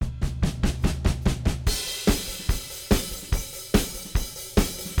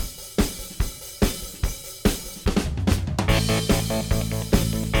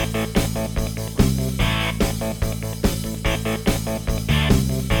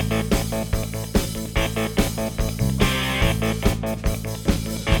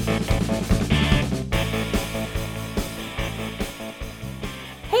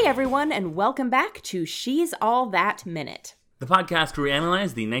everyone, and welcome back to She's All That Minute. The podcast where we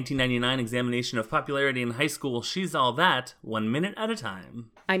analyze the 1999 examination of popularity in high school She's All That, 1 minute at a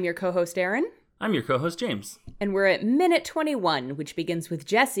time. I'm your co-host, Erin. I'm your co-host, James. And we're at minute 21, which begins with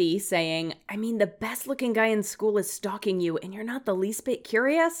Jesse saying, I mean, the best-looking guy in school is stalking you, and you're not the least bit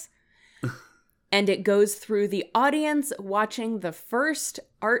curious? And it goes through the audience watching the first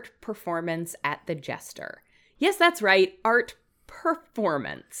art performance at the Jester. Yes, that's right, art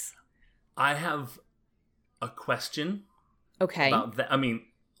performance. I have a question. Okay. About that. I mean,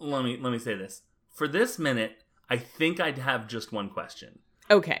 let me say this. For this minute, I think I'd have just one question.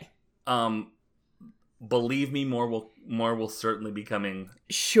 Okay. Believe me, more will certainly be coming.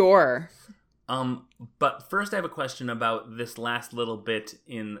 Sure. But first I have a question about this last little bit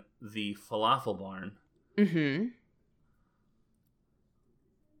in the falafel barn. Mm-hmm.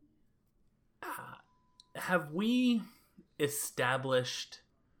 Have we established,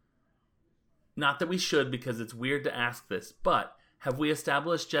 not that we should because it's weird to ask this, but have we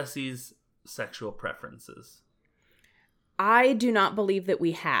established Jesse's sexual preferences? I do not believe that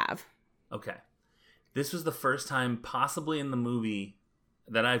we have. Okay. This was the first time possibly in the movie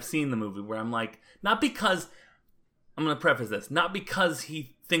that I've seen the movie where I'm like, not because, I'm going to preface this, not because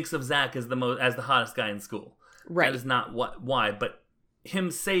he thinks of Zach as the hottest guy in school. Right. That is not why, but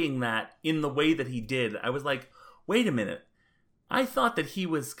him saying that in the way that he did, I was like, wait a minute. I thought that he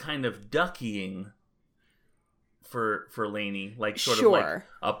was kind of duckying for Lainey, like sort of like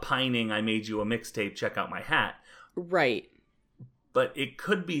a pining, I made you a mixtape, check out my hat. Right. But it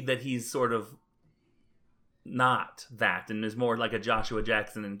could be that he's sort of not that and is more like a Joshua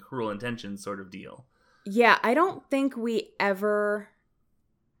Jackson and Cruel Intentions sort of deal. Yeah, I don't think we ever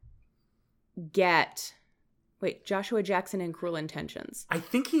get... Wait, Joshua Jackson and Cruel Intentions. I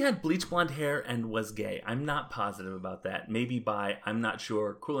think he had bleach blonde hair and was gay. I'm not positive about that. Maybe bi, I'm not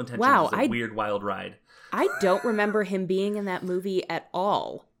sure. Cruel Intentions is a weird, wild ride. I don't remember him being in that movie at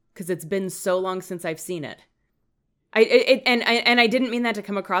all, because it's been so long since I've seen it. I didn't mean that to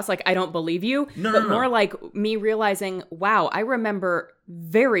come across like I don't believe you, but more like me realizing, wow, I remember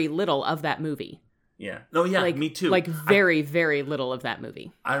very little of that movie. Yeah. Oh, yeah, like, me too. Like very, very little of that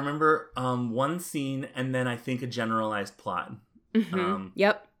movie. I remember one scene and then I think a generalized plot. Mm-hmm.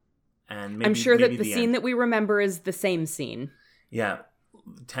 Yep. And maybe, I'm sure that the scene end. that we remember is the same scene. Yeah.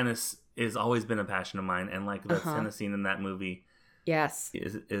 Tennis has always been a passion of mine. And like the tennis scene in that movie yes,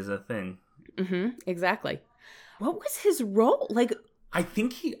 is a thing. Mm-hmm. Exactly. What was his role? Like, I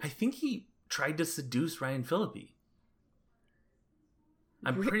think he tried to seduce Ryan Phillippe.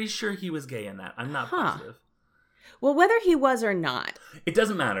 I'm pretty sure he was gay in that. I'm not positive. Well, whether he was or not. It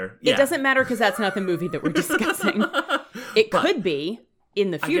doesn't matter. Yeah. It doesn't matter because that's not the movie that we're discussing. It could be in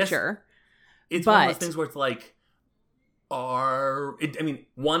the future. It's one of those things where it's like, it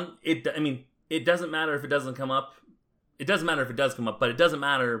doesn't matter if it doesn't come up. It doesn't matter if it does come up, but it doesn't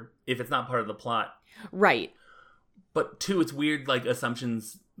matter if it's not part of the plot. Right. But two, it's weird, like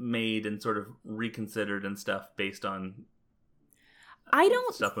assumptions made and sort of reconsidered and stuff based on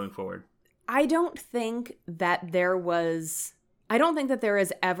stuff moving forward. I don't think that there is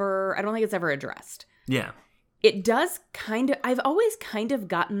ever, I don't think it's ever addressed. Yeah. It does I've always kind of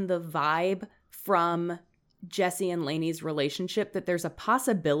gotten the vibe from Jesse and Lainey's relationship that there's a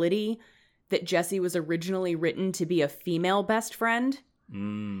possibility that Jesse was originally written to be a female best friend.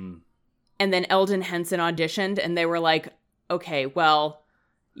 Mm. And then Eldon Henson auditioned and they were like, okay, well,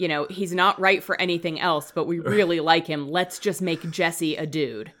 you know, he's not right for anything else, but we really like him. Let's just make Jesse a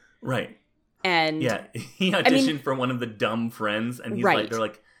dude. Right. And yeah, he auditioned for one of the dumb friends and he's right. they're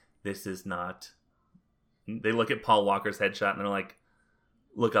like, this is not. They look at Paul Walker's headshot and they're like,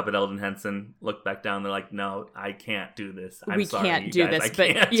 look up at Eldon Henson, look back down. They're like, no, I can't do this. We can't do this,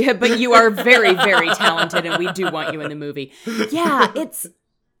 but yeah, but you are very, very talented and we do want you in the movie. Yeah,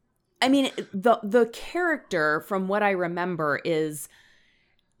 the character, from what I remember, is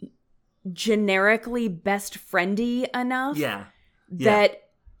generically best friendy enough. Yeah. That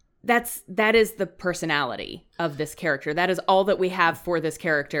is the personality of this character. That is all that we have for this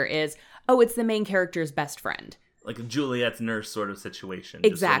character is, it's the main character's best friend. Like a Juliet's nurse sort of situation.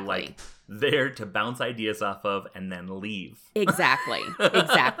 Exactly. Just sort of like there to bounce ideas off of and then leave. Exactly.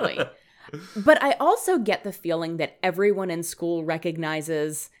 But I also get the feeling that everyone in school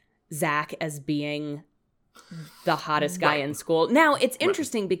recognizes Zach as being the hottest guy in school. Now, it's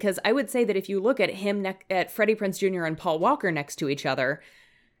interesting because I would say that if you look at him at Freddie Prinze Jr. and Paul Walker next to each other,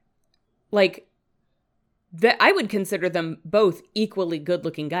 like, I would consider them both equally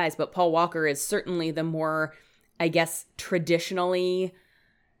good-looking guys, but Paul Walker is certainly the more, I guess, traditionally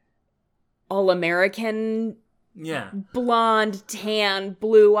all-American Yeah. blonde, tan,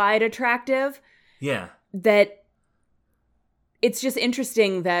 blue-eyed attractive. Yeah. That it's just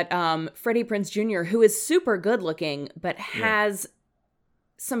interesting that Freddie Prinze Jr., who is super good looking, but has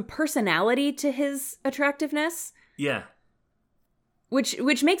some personality to his attractiveness. Yeah.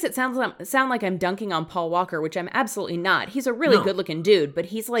 Which makes it sound like I'm dunking on Paul Walker, which I'm absolutely not. He's a really good looking dude, but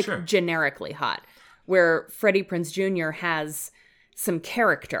he's like generically hot. Where Freddie Prinze Jr. has some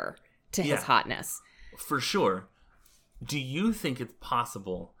character to his hotness. For sure. Do you think it's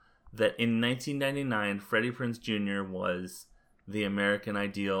possible that in 1999, Freddie Prinze Jr. was the American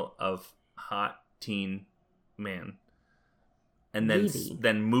ideal of hot teen man? And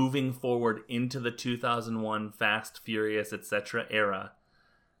then moving forward into the 2001 Fast, Furious, etc. era,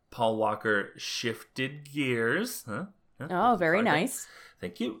 Paul Walker shifted gears. Oh, very nice.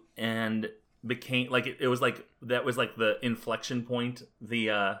 Thank you. And became like it was like that was like the inflection point,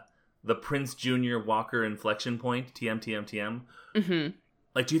 the Prince Jr. Walker inflection point, TM. Mm-hmm.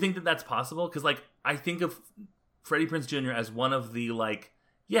 Like, do you think that that's possible? Because like I think of Freddie Prinze Jr. as one of the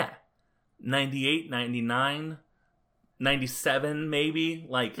 98, 99, 97 maybe.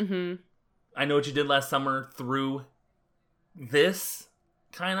 Like, I Know What You Did Last Summer through this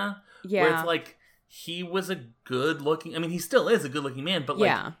kind of where it's like. He was a good-looking... I mean, he still is a good-looking man, but,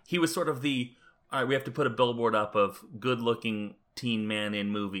 he was sort of the... All right, we have to put a billboard up of good-looking teen man in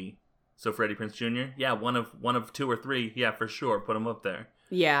movie. So Freddie Prinze Jr.? Yeah, one of two or three. Yeah, for sure. Put him up there.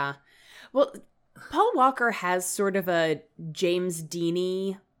 Yeah. Well, Paul Walker has sort of a James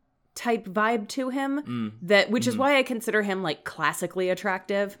Deany type vibe to him, which is why I consider him, classically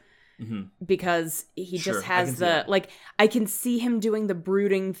attractive. Because he just has I can see him doing the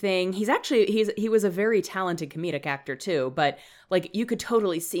brooding thing. He was a very talented comedic actor too, but you could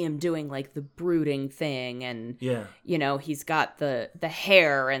totally see him doing the brooding thing, and he's got the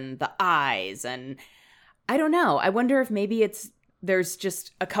hair and the eyes, and I don't know. I wonder if maybe there's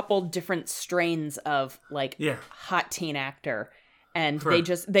just a couple different strains of hot teen actor, and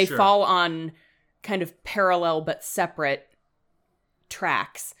they fall on kind of parallel but separate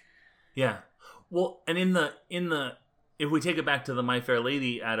tracks. Yeah. Well, and in the if we take it back to the My Fair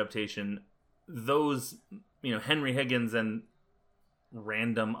Lady adaptation, those, Henry Higgins and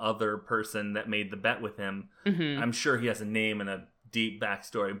random other person that made the bet with him, I'm sure he has a name and a deep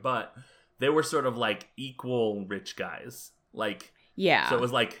backstory, but they were sort of equal rich guys. So it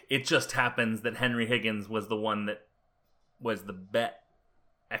was it just happens that Henry Higgins was the one that was the bet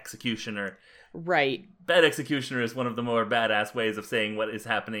executioner. Right. Bet executioner is one of the more badass ways of saying what is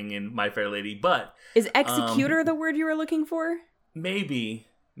happening in My Fair Lady, but... Is executor the word you were looking for? Maybe.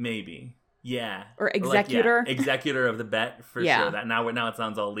 Yeah. Or executor? Executor of the bet, for sure. That now it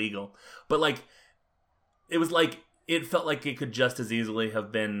sounds all legal. But, it was it felt like it could just as easily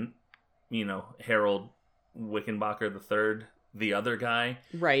have been, Harold Wickenbacher III, the other guy.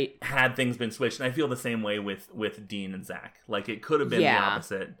 Right. Had things been switched. And I feel the same way with Dean and Zach. It could have been the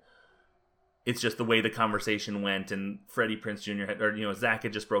opposite. It's just the way the conversation went, and Freddie Prinze Jr. Zach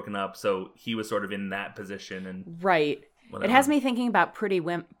had just broken up, so he was sort of in that position. And right. Whatever. It has me thinking about Pretty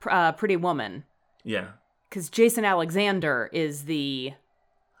Woman. Yeah. Because Jason Alexander is the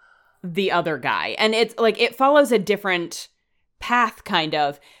other guy, and it's it follows a different path, kind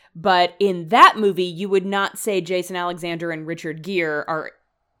of. But in that movie, you would not say Jason Alexander and Richard Gere are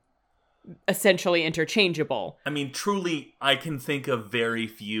essentially interchangeable. I mean, truly, I can think of very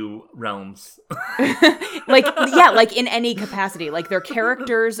few realms. In any capacity. Their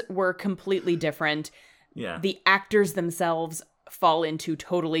characters were completely different. Yeah. The actors themselves fall into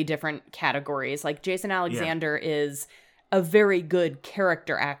totally different categories. Jason Alexander is a very good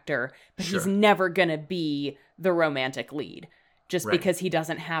character actor, but he's never gonna be the romantic lead just because he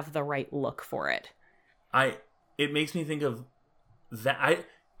doesn't have the right look for it. It makes me think of that.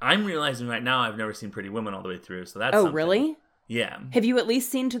 I'm realizing right now I've never seen Pretty Woman all the way through, so that's something. Really? Yeah. Have you at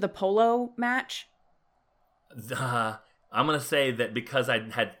least seen to the polo match? I'm going to say that because I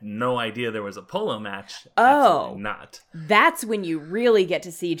had no idea there was a polo match, absolutely not. That's when you really get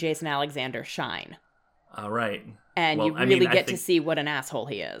to see Jason Alexander shine. All right. And you really get to see what an asshole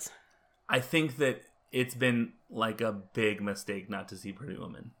he is. I think that it's been a big mistake not to see Pretty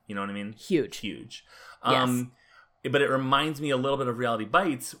Woman. You know what I mean? Huge. Yes. But it reminds me a little bit of Reality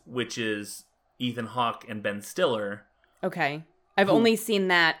Bites, which is Ethan Hawke and Ben Stiller. Okay. I've only seen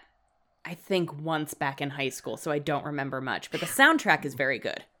that, I think, once back in high school, so I don't remember much. But the soundtrack is very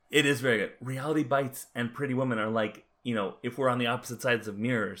good. It is very good. Reality Bites and Pretty Woman are if we're on the opposite sides of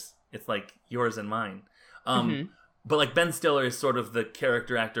mirrors, it's yours and mine. But Ben Stiller is sort of the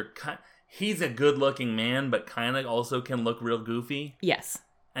character actor. He's a good-looking man, but kind of also can look real goofy. Yes.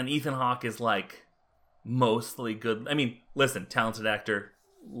 And Ethan Hawke is mostly good. I mean, listen, talented actor,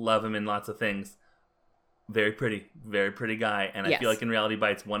 love him in lots of things. Very pretty guy. And I feel like in Reality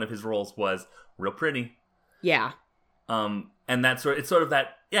Bites, one of his roles was real pretty. Yeah. And that's it's sort of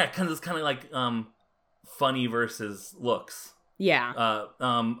that, kind of like funny versus looks. Yeah.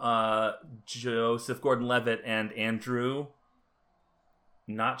 Joseph Gordon-Levitt and Andrew,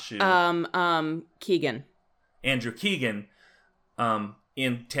 Keegan. Andrew Keegan,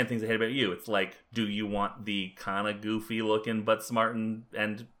 in 10 Things I Hate About You. It's like, do you want the kind of goofy looking but smart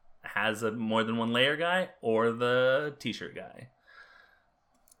and has a more than one layer guy, or the t-shirt guy?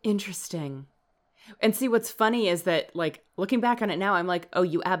 Interesting. And see, what's funny is that, like, looking back on it now, I'm like, oh,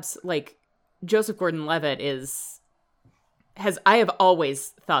 Joseph Gordon-Levitt I have always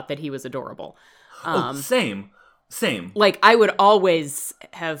thought that he was adorable. Same. Like, I would always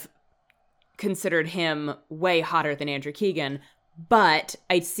have considered him way hotter than Andrew Keegan, but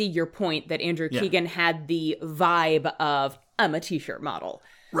I see your point that Andrew Keegan had the vibe of, I'm a t-shirt model.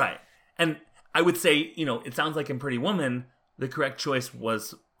 Right. And I would say, it sounds like in Pretty Woman, the correct choice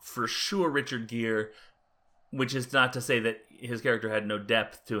was for sure Richard Gere, which is not to say that his character had no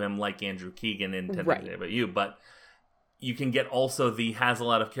depth to him like Andrew Keegan in 10 Things I Hate About You, but you can get also the has a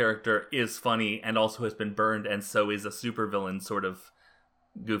lot of character, is funny, and also has been burned, and so is a supervillain sort of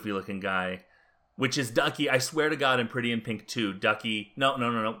goofy-looking guy, which is Ducky. I swear to God, in Pretty in Pink 2, Ducky...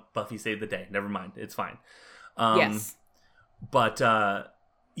 No. Buffy saved the day. Never mind. It's fine. Yes. But,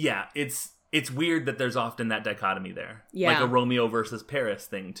 it's weird that there's often that dichotomy there. Yeah. Like a Romeo versus Paris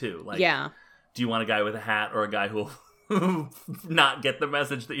thing, too. Like, do you want a guy with a hat or a guy who will not get the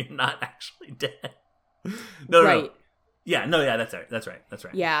message that you're not actually dead? No. Yeah, that's right.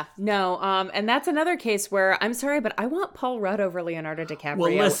 Yeah, no, and that's another case where, I'm sorry, but I want Paul Rudd over Leonardo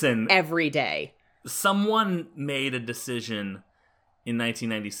DiCaprio every day. Someone made a decision in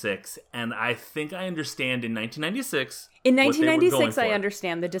 1996, and I think I understand in 1996. In 1996, I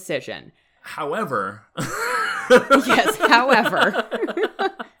understand the decision. However. Yes, however.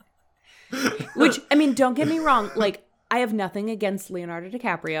 Which, I mean, don't get me wrong, like, I have nothing against Leonardo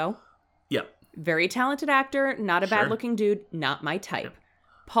DiCaprio. Yep. Very talented actor, not a bad-looking dude, not my type. Yep.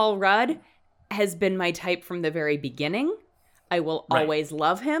 Paul Rudd has been my type from the very beginning. I will always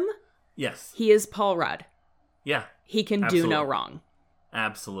love him. Yes. He is Paul Rudd. Yeah. He can do no wrong.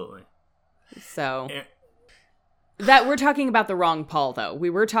 Absolutely. So, that we're talking about the wrong Paul, though. We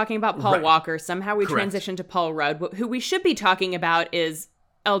were talking about Paul Walker. Somehow we transitioned to Paul Rudd. Who we should be talking about is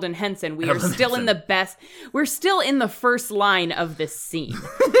Eldon Henson. We're still in the first line of this scene.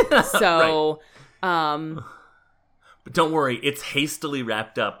 So, but don't worry, it's hastily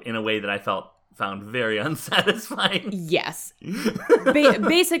wrapped up in a way that I found very unsatisfying. Yes.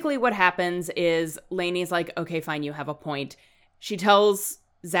 Basically what happens is Lainey's like, okay, fine, you have a point. She tells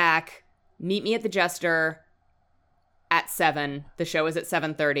Zach, meet me at the Jester at 7. The show is at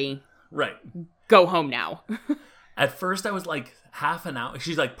 7:30. Right. Go home now. At first I was like, half an hour.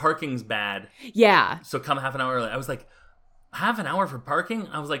 She's like, parking's bad. Yeah. So come half an hour early. I was like, half an hour for parking?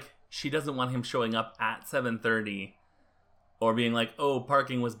 I was like, she doesn't want him showing up at 7:30 or being like, oh,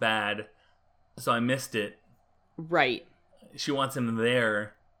 parking was bad, so I missed it. Right. She wants him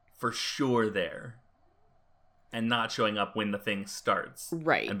there, for sure there, and not showing up when the thing starts.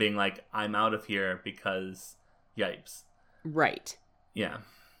 Right. And being like, I'm out of here because yipes. Right. Yeah.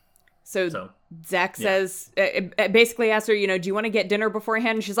 So Zach says, basically asks her, do you want to get dinner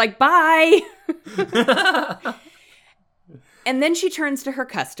beforehand? And she's like, bye. And then she turns to her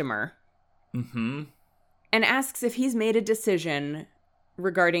customer and asks if he's made a decision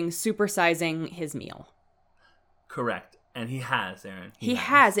regarding supersizing his meal. Correct. And he has, Aaron. He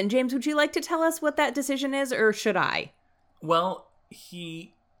has. And James, would you like to tell us what that decision is, or should I? Well,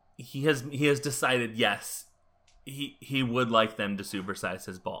 he has decided, yes, he would like them to supersize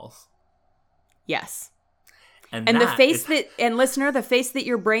his balls. Yes. And the face and listener, the face that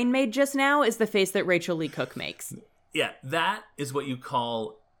your brain made just now is the face that Rachel Lee Cook makes. Yeah, that is what you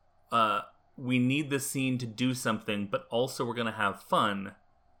call, we need this scene to do something, but also we're going to have fun,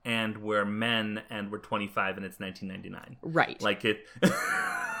 and we're men, and we're 25, and it's 1999. Right. Like it...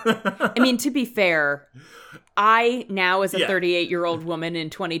 I mean, to be fair, I, now as a 38-year-old woman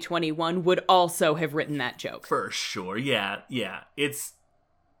in 2021, would also have written that joke. For sure, yeah. It's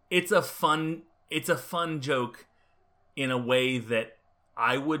a fun joke in a way that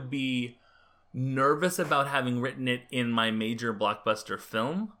I would be nervous about having written it in my major blockbuster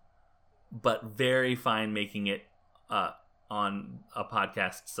film, but very fine making it on a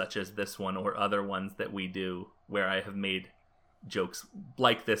podcast such as this one or other ones that we do where I have made jokes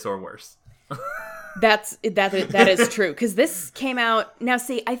like this or worse. That is true, because this came out. Now,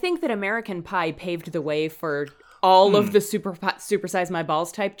 see, I think that American Pie paved the way for all of the supersize my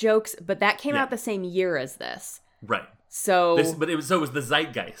balls type jokes, but that came out the same year as this. Right. So, it was the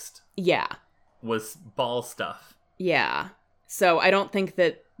zeitgeist. Yeah. Was ball stuff. Yeah. So I don't think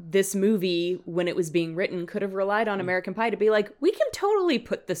that this movie, when it was being written, could have relied on American Pie to be like, we can totally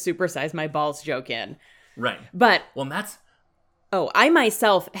put the supersize my balls joke in. Right. But that's. Oh, I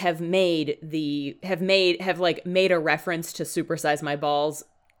myself have made a reference to supersize my balls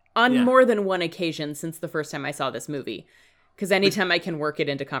on more than one occasion since the first time I saw this movie. Because anytime I can work it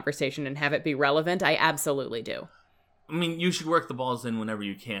into conversation and have it be relevant, I absolutely do. I mean, you should work the balls in whenever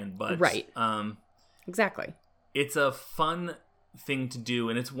you can, but right. Exactly. It's a fun thing to do,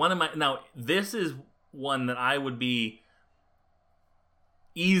 and it's one of my. Now, this is one that I would be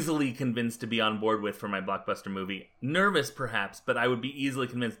easily convinced to be on board with for my blockbuster movie. Nervous, perhaps, but I would be easily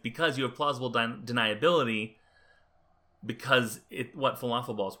convinced because you have plausible deniability. Because what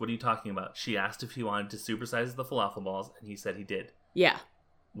falafel balls? What are you talking about? She asked if he wanted to supersize the falafel balls, and he said he did. Yeah.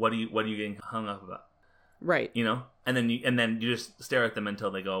 What are you getting hung up about? Right. You know, and then you just stare at them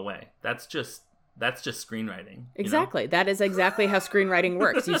until they go away. That's just screenwriting. Exactly. You know? That is exactly how screenwriting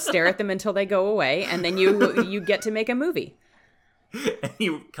works. You stare at them until they go away, and then you get to make a movie. And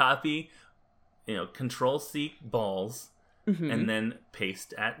you copy, Control-C balls, and then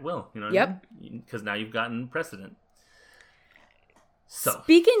paste at will. You know what I mean? Because now you've gotten precedent. So,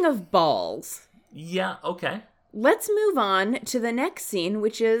 speaking of balls. Yeah, okay. Let's move on to the next scene,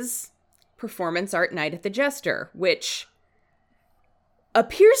 which is performance art night at the Jester, which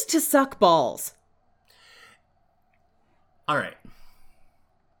appears to suck balls. All right.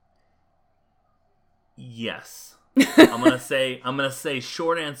 Yes. I'm gonna say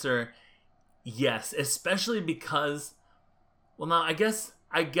short answer, yes, especially because, well, now I guess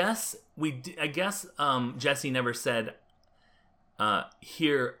Jesse never said,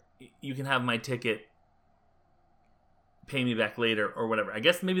 here, you can have my ticket, pay me back later or whatever. I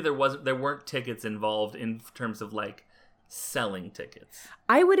guess maybe there weren't tickets involved in terms of like selling tickets.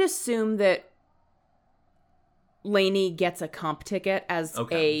 I would assume that Lainey gets a comp ticket as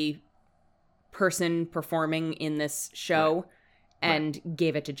a person performing in this show and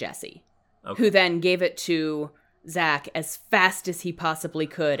gave it to Jesse, who then gave it to Zach as fast as he possibly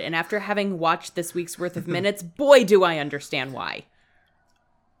could. And after having watched this week's worth of minutes, boy, do I understand why.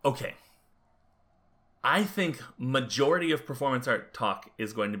 Okay. I think majority of performance art talk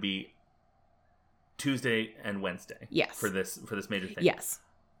is going to be Tuesday and Wednesday. Yes. For this major thing. Yes.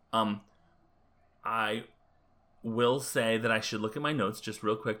 I will say that I should look at my notes just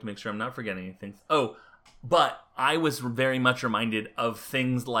real quick to make sure I'm not forgetting anything. Oh, but I was very much reminded of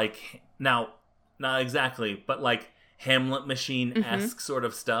things like, now, not exactly, but like Hamlet Machine-esque sort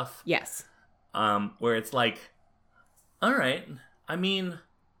of stuff. Yes. Where it's like, all right, I mean,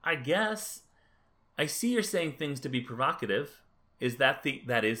 I guess I see you're saying things to be provocative. That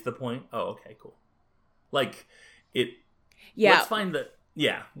is the point? Oh, okay, cool. Like, let's find the...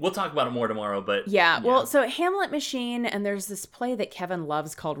 Yeah, we'll talk about it more tomorrow, but... Yeah, well, so Hamlet Machine, and there's this play that Kevin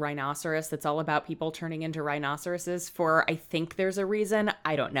loves called Rhinoceros that's all about people turning into rhinoceroses for, I think there's a reason.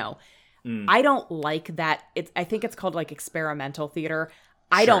 I don't know. I don't like that. I think it's called, like, experimental theater.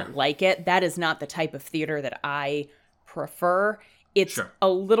 I don't like it. That is not the type of theater that I prefer. It's a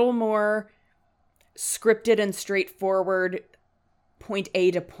little more scripted and straightforward. Point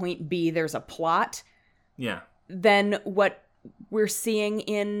A to point B, there's a plot. Yeah. Than what we're seeing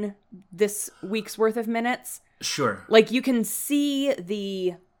in this week's worth of minutes. Sure. Like, you can see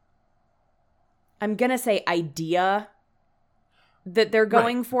the, I'm going to say idea that they're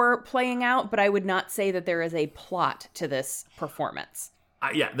going for playing out, but I would not say that there is a plot to this performance.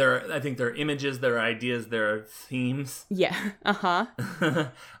 I think there are images, there are ideas, there are themes. Yeah. Uh-huh.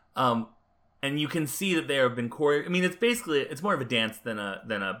 And you can see that they have been I mean, it's more of a dance than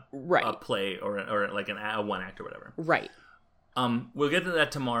a play or like a one act or whatever. Right. We'll get to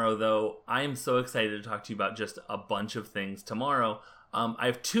that tomorrow, though. I am so excited to talk to you about just a bunch of things tomorrow. I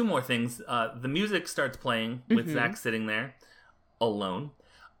have two more things. The music starts playing with Zach sitting there alone.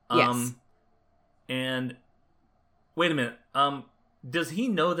 Yes. And wait a minute. Does he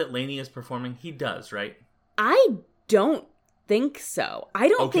know that Lainey is performing? He does, right? I don't think so. I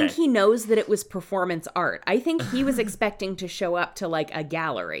don't think he knows that it was performance art. I think he was expecting to show up to like a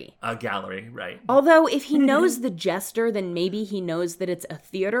gallery. A gallery, right. Although if he knows the Jester, then maybe he knows that it's a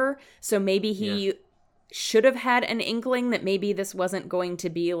theater. So maybe he should have had an inkling that maybe this wasn't going to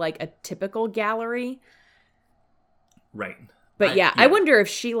be like a typical gallery. Right. But I wonder if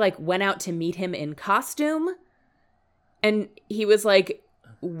she like went out to meet him in costume and he was like,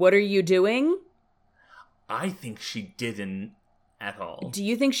 "What are you doing?" I think she didn't at all. Do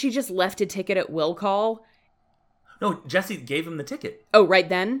you think she just left a ticket at will call? No, Jesse gave him the ticket. Oh, right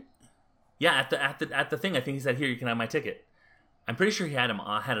then? Yeah, at the thing, I think he said, "Here, you can have my ticket." I'm pretty sure he had it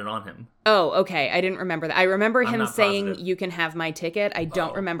on him. Oh, okay. I didn't remember that. I remember him saying, positive. "You can have my ticket." I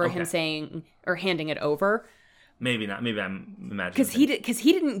don't remember him saying or handing it over. Maybe not. Maybe I'm imagining. Because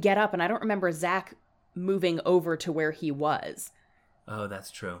he didn't get up, and I don't remember Zach moving over to where he was. Oh,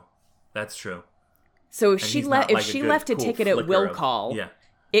 that's true. That's true. So if she left a ticket at will call,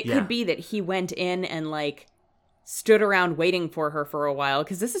 it could be that he went in and like stood around waiting for her for a while,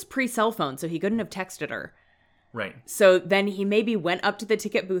 because this is pre-cell phone, so he couldn't have texted her. Right. So then he maybe went up to the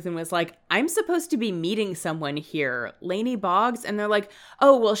ticket booth and was like, "I'm supposed to be meeting someone here, Lainey Boggs." And they're like,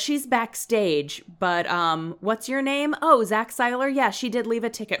 "Oh, well, she's backstage, but what's your name?" "Oh, Zach Seiler. Yeah, she did leave a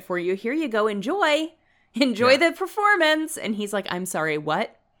ticket for you. Here you go. Enjoy the performance." And he's like, "I'm sorry,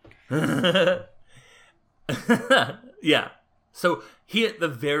 what?" Yeah. So he at the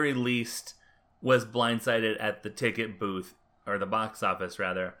very least was blindsided at the ticket booth, or the box office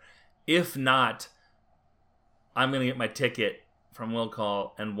rather. If not, I'm going to get my ticket from will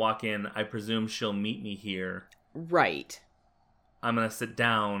call and walk in. I presume she'll meet me here. Right. I'm going to sit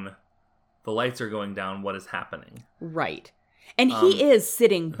down. The lights are going down. What is happening? Right. And he is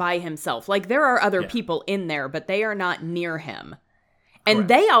sitting by himself. Like, there are other people in there, but they are not near him. And Correct.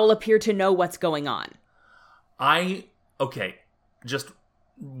 they all appear to know what's going on. Okay, just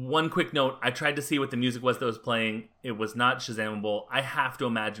one quick note. I tried to see what the music was that was playing. It was not Shazamable. I have to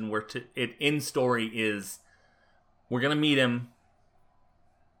imagine it in story is, we're going to meet him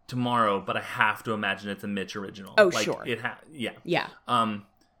tomorrow, but I have to imagine it's a Mitch original. Oh, like, sure. Yeah. Yeah.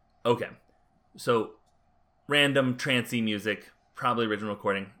 Okay. So, random trancey music, probably original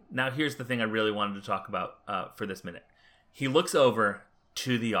recording. Now, here's the thing I really wanted to talk about for this minute. He looks over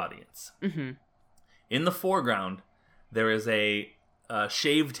to the audience. Mm-hmm. In the foreground, there is a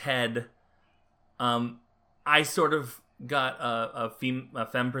shaved head. I sort of got a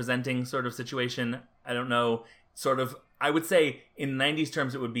femme presenting sort of situation. I don't know. Sort of, I would say in 90s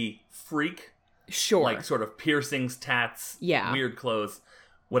terms, it would be freak. Sure. Like sort of piercings, tats, yeah, weird clothes,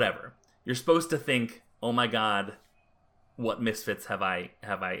 whatever. You're supposed to think, oh my God, what misfits have I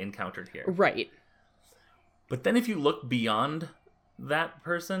encountered here? Right. But then if you look beyond that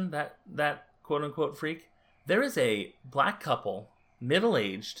person, that quote unquote freak, there is a black couple,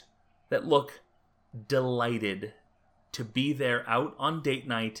 middle-aged, that look delighted to be there out on date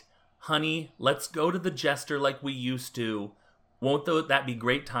night. Honey, let's go to the Jester like we used to. Won't that be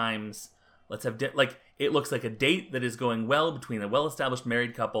great times? Let's have it looks like a date that is going well between a well-established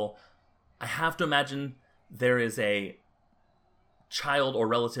married couple. I have to imagine there is a child or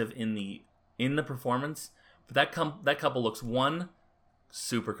relative in the performance. But that couple looks, one,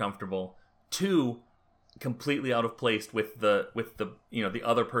 super comfortable, two, completely out of place with the the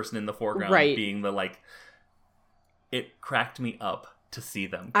other person in the foreground, right, being the like. It cracked me up to see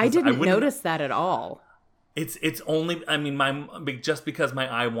them. I didn't notice that at all. It's only, I mean, just because my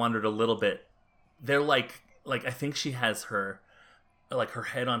eye wandered a little bit. They're like I think she has her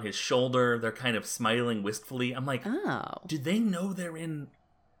head on his shoulder. They're kind of smiling wistfully. I'm like, oh, do they know they're in?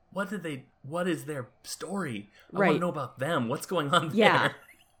 What is their story? I want to know about them. What's going on there?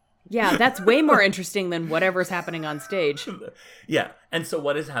 Yeah, that's way more interesting than whatever's happening on stage. Yeah. And so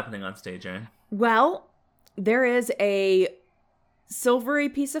what is happening on stage, Erin? Well, there is a silvery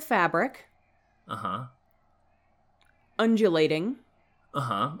piece of fabric. Uh-huh. Undulating.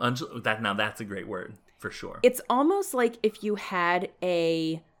 Uh-huh. Now that's a great word, for sure. It's almost like if you had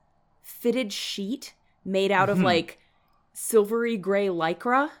a fitted sheet made out of like silvery gray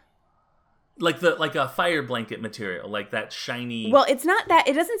lycra. Like a fire blanket material, like that shiny. Well, it's not that.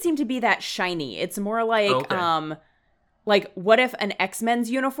 It doesn't seem to be that shiny. It's more like like what if an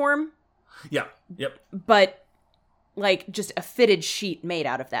X-Men's uniform? Yeah. Yep. But like just a fitted sheet made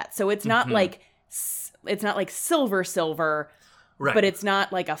out of that. So it's not like silver, right, but it's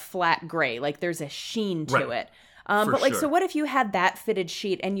not like a flat gray. Like there's a sheen to it. But like, so what if you had that fitted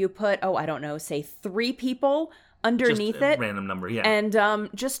sheet and you put, I don't know, say 3 people underneath just a random number, yeah, and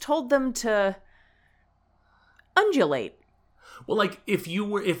just told them to undulate. Well, like if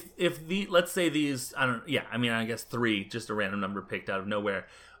let's say these, I guess 3, just a random number picked out of nowhere,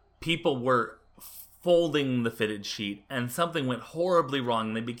 people were folding the fitted sheet and something went horribly wrong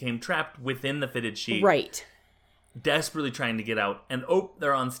and they became trapped within the fitted sheet, right, desperately trying to get out, and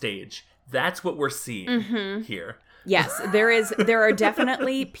they're on stage. That's what we're seeing here. Yes, there are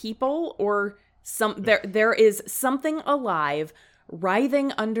definitely people or there is something alive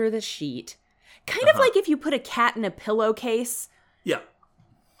writhing under the sheet. Kind of like if you put a cat in a pillowcase. Yeah.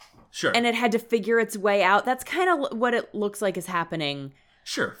 Sure. And it had to figure its way out. That's kind of what it looks like is happening.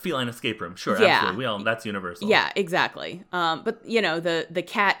 Sure, feline escape room. Sure, Yeah. absolutely. That's universal. Yeah, exactly. But, the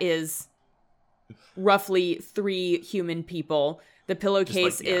cat is roughly 3 human people. The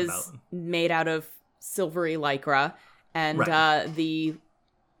pillowcase is made out of silvery lycra. And the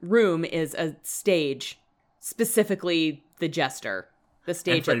room is a stage, specifically the Jester. The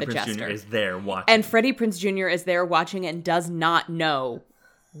stage of the Prinze Jester. Jr. is there watching. And Freddie Prinze Jr. is there watching and does not know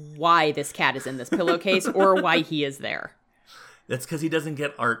why this cat is in this pillowcase or why he is there. That's because he doesn't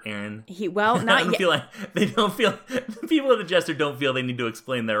get art, Aaron. Not yet. The people at the Jester don't feel they need to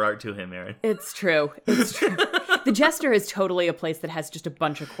explain their art to him, Aaron. It's true. The Jester is totally a place that has just a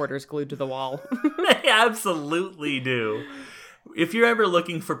bunch of quarters glued to the wall. They absolutely do. If you're ever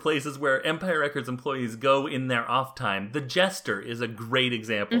looking for places where Empire Records employees go in their off time, the Jester is a great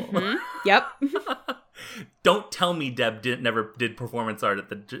example. Mm-hmm. Yep. Don't tell me Deb never did performance art at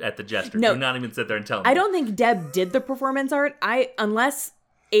the Jester. No. Do not even sit there and tell me. I don't think Deb did the performance art. Unless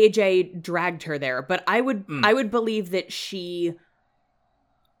AJ dragged her there, but I would believe that she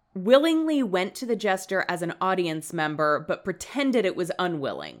willingly went to the Jester as an audience member, but pretended it was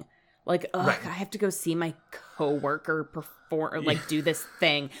unwilling. Like, I have to go see my coworker perform or do this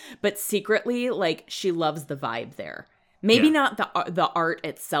thing. But secretly, she loves the vibe there. Maybe not the art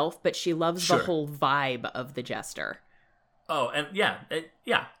itself, but she loves the whole vibe of the Jester. Oh, and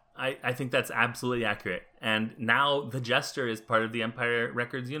I think that's absolutely accurate. And now the Jester is part of the Empire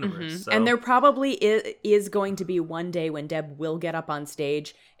Records universe. Mm-hmm. So. And there probably is going to be one day when Deb will get up on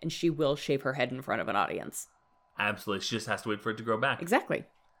stage and she will shave her head in front of an audience. Absolutely. She just has to wait for it to grow back. Exactly.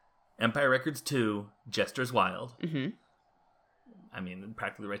 Empire Records 2, Jester's Wild. Mm-hmm. I mean, it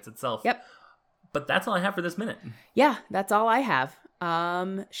practically writes itself. Yep. But that's all I have for this minute. Yeah, that's all I have.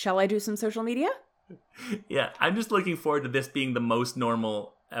 Shall I do some social media? Yeah, I'm just looking forward to this being the most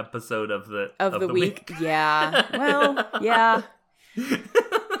normal episode of the week. Yeah. Well, yeah.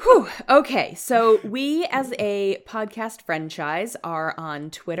 Whew. Okay, so we as a podcast franchise are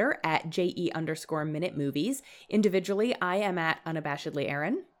on Twitter at JE_Minute Movies. Individually, I am at Unabashedly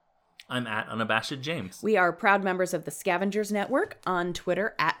Aaron. I'm at Unabashed James. We are proud members of the Scavengers Network on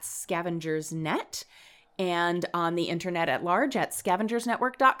Twitter at ScavengersNet and on the internet at large at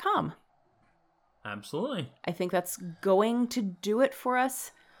scavengersnetwork.com. Absolutely. I think that's going to do it for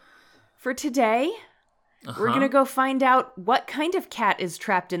us for today. We're going to go find out what kind of cat is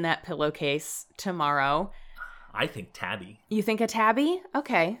trapped in that pillowcase tomorrow. I think Tabby. You think a tabby?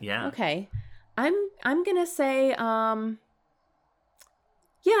 Okay. Yeah. Okay. I'm going to say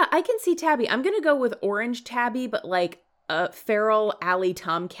yeah, I can see Tabby. I'm going to go with orange Tabby, but a feral alley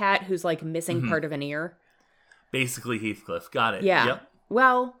tomcat who's missing part of an ear. Basically Heathcliff. Got it. Yeah. Yep.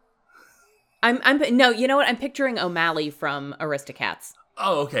 Well, no, you know what? I'm picturing O'Malley from Aristocats.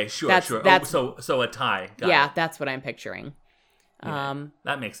 Oh, okay. Sure. So a tie. Got it. That's what I'm picturing. Yeah,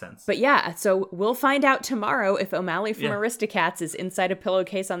 that makes sense. But yeah, so we'll find out tomorrow if O'Malley from Aristocats is inside a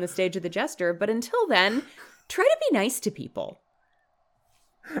pillowcase on the stage of the Jester. But until then, try to be nice to people.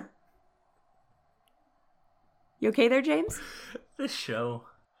 You okay there, James? This show.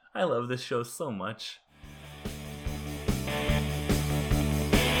 I love this show so much.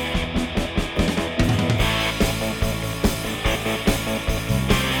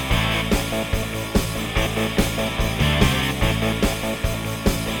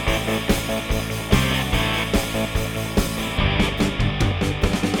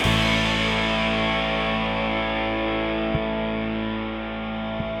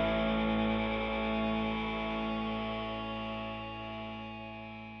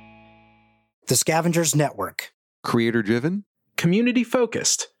 The Scavengers Network. Creator-driven.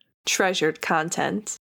 Community-focused. Treasured content.